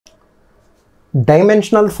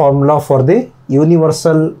dimensional formula for the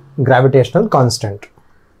universal gravitational constant.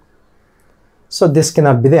 So this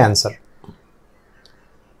cannot be the answer.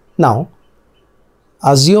 Now,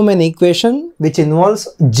 assume an equation which involves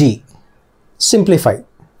G. Simplify.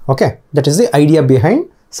 Okay, that is the idea behind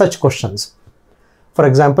such questions. For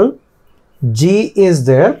example, G is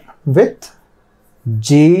there with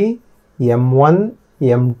G m1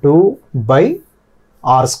 m2 by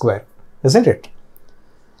r square, isn't it?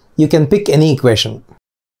 You can pick any equation.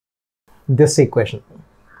 This equation.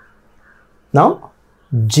 Now,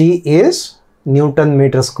 G is Newton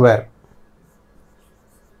meter square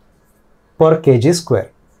per kg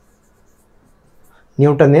square.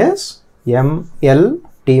 Newton is mL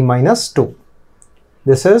T minus 2.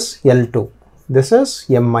 This is L2. This is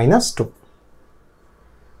m minus 2.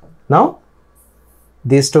 Now,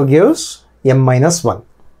 these two gives m minus 1.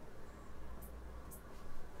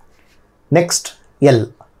 Next,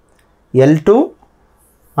 L. L2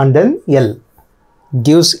 and then L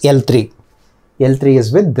gives L3. L3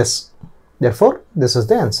 is with this. Therefore, this is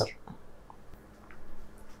the answer.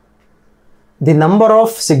 The number of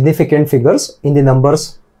significant figures in the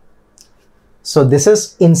numbers. So this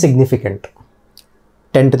is insignificant.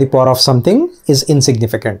 10 to the power of something is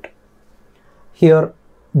insignificant. Here,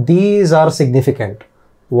 these are significant.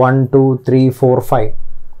 1, 2, 3, 4, 5.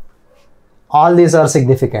 All these are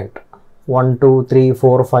significant. 1, 2, 3,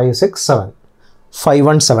 4, 5, 6, 7. 5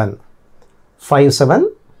 and 7. 5,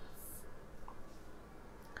 7.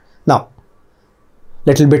 Now,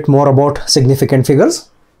 little bit more about significant figures.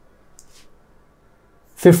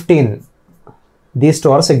 15. These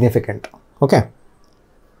two are significant. Okay.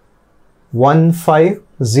 1, 5,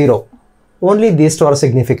 0. Only these two are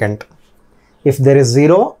significant. If there is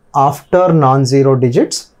 0 after non-zero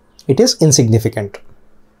digits, it is insignificant.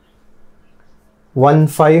 1,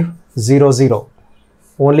 5, 0, 0.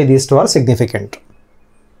 Only these two are significant.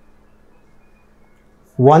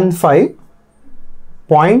 1, 5,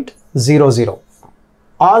 0.00.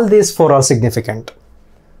 All these four are significant.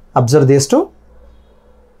 Observe these two.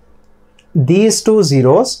 These two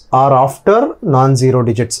zeros are after non-zero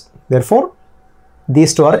digits. Therefore,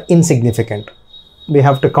 these two are insignificant. We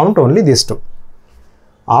have to count only these two.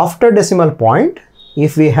 After decimal point,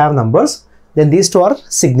 if we have numbers, then these two are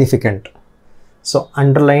significant. So,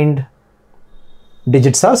 underlined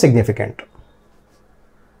digits are significant.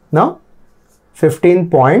 Now,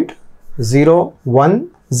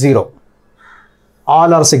 15.010.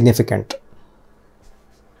 All are significant.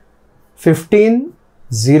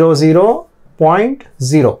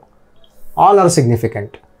 15.00.0. All are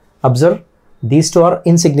significant. Observe, these two are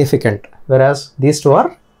insignificant, whereas these two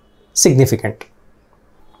are significant.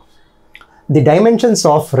 The dimensions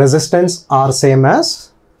of resistance are same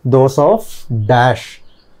as those of dash,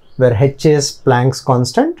 where H is Planck's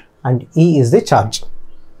constant and E is the charge.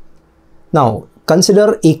 Now,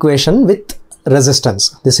 consider equation with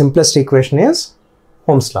resistance. The simplest equation is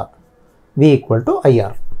Ohm's law. V equal to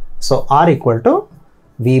IR. So, R equal to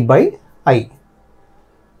V by I.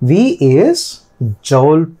 V is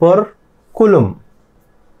joule per coulomb,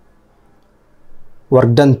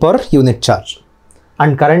 work done per unit charge,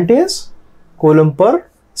 and current is coulomb per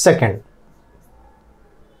second.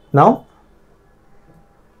 Now,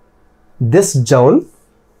 this joule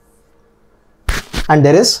and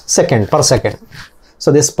there is second per second.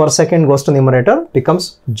 So, this per second goes to numerator,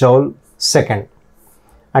 becomes joule second,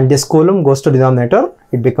 and this coulomb goes to denominator,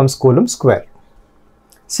 it becomes coulomb square.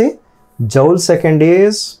 See, joule second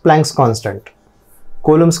is Planck's constant,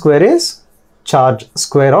 coulomb square is charge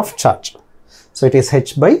square of charge. So, it is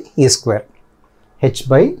H by E square, H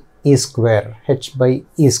by E square, H by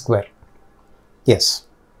E square. Yes.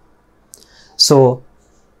 So,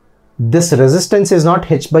 this resistance is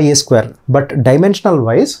not H by E square, but dimensional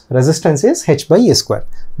wise resistance is H by E square.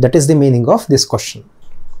 That is the meaning of this question.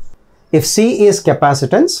 If C is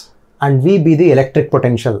capacitance and V be the electric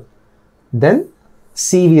potential, then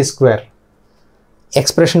CV square.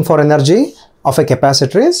 Expression for energy of a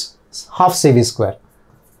capacitor is half CV square.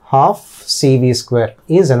 Half CV square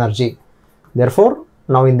is energy. Therefore,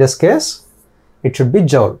 now in this case, it should be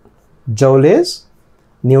joule. Joule is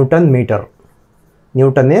Newton meter.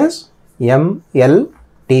 Newton is mL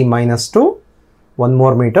T minus 2, one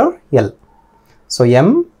more meter L. So,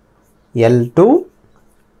 m L2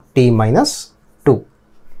 T minus 2.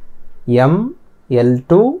 M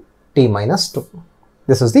L2 T minus 2.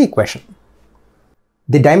 This is the equation.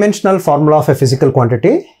 The dimensional formula of a physical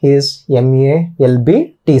quantity is MA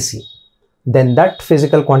LB TC. Then that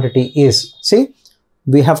physical quantity is, see,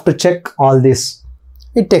 we have to check all this.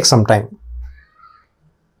 It takes some time.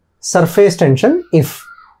 Surface tension, if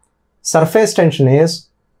surface tension is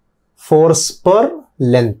force per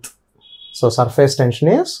length. So surface tension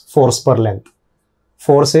is force per length.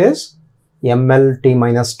 Force is mLT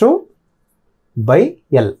minus 2 by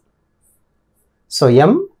L. So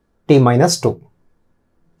m T minus 2.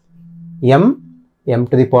 m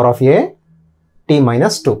to the power of a T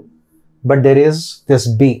minus 2. But there is this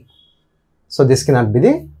B. So this cannot be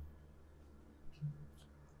the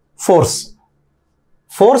force.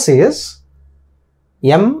 Force is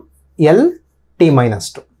mL T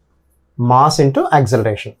minus 2. Mass into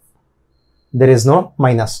acceleration. There is no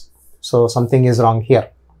minus. So something is wrong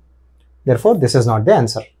here. Therefore, this is not the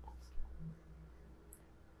answer.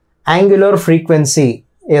 Angular frequency.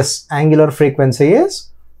 Yes, angular frequency is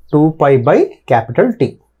 2 pi by capital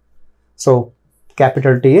T. So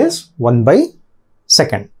capital T is 1 by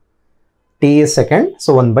second. T is second,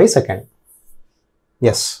 so 1 by second.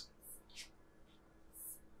 Yes.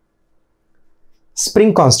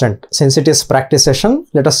 Spring constant. Since it is practice session,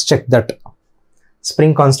 let us check that.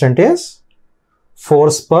 Spring constant is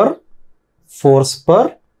force per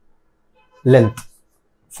length.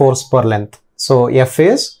 Force per length. So F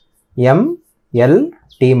is m L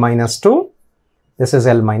T minus 2. This is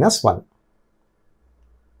L minus 1.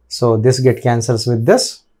 So this get cancels with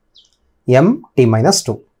this m T minus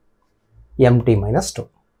 2. m T minus 2.